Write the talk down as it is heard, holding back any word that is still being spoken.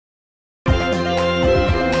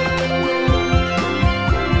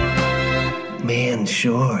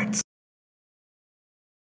shorts.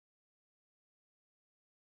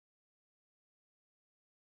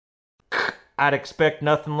 I'd expect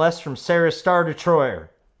nothing less from Sarah Star Destroyer.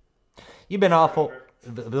 You've been awful.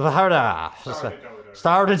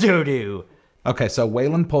 Star to doo-doo. Okay, so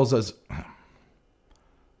Waylon pulls his...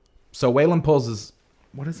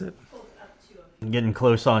 What is it? Getting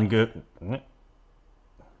close on good. Waiting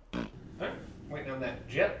on that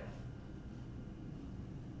jet.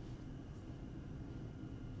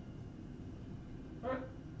 Alright,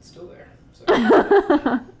 it's still there. So.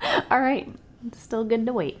 All right, still good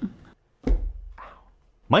to wait.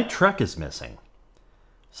 My truck is missing.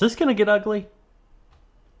 Is this gonna get ugly?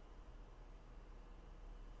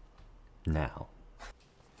 Now.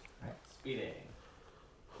 Alright, speeding.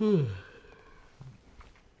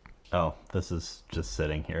 Oh, this is just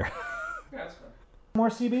sitting here. Yeah, that's fine. More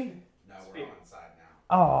CB? No, we're on side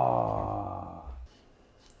now. Oh.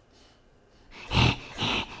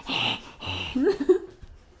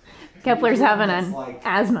 Kepler's having an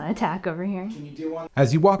asthma attack over here. Can you do one?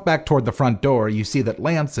 As you walk back toward the front door, you see that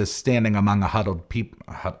Lance is standing among a huddled people.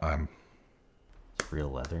 It's real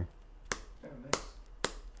leather. Oh, nice.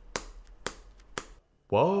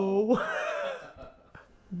 Whoa.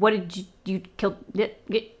 What did you kill? I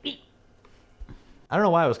don't know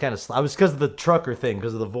why I was kind of. I was because of the trucker thing,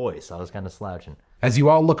 because of the voice. I was kind of slouching. As you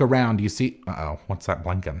all look around, you see. Uh-oh, what's that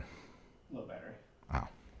blinking? Low battery. Oh.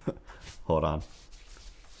 Hold on.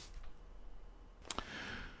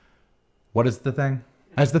 What is the thing?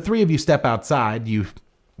 As the three of you step outside, you...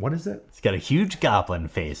 What is it? It's got a huge goblin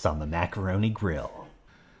face on the macaroni grill.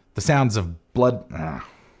 The sounds of blood...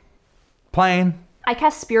 Playing. I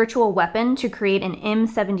cast Spiritual Weapon to create an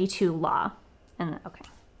M72 law. And okay.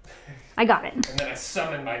 I got it. And then I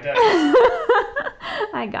summon my death.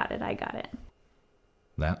 I got it.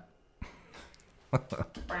 That.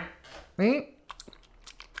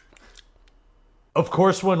 Of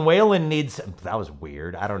course, when Waylon needs... That was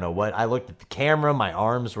weird. I don't know what. I looked at the camera. My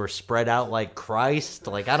arms were spread out like Christ.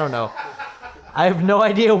 Like, I don't know. I have no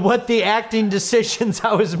idea what the acting decisions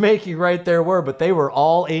I was making right there were, but they were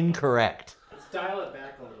all incorrect. Let's dial it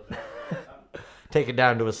back a little bit. Take it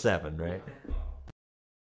down to a 7, right?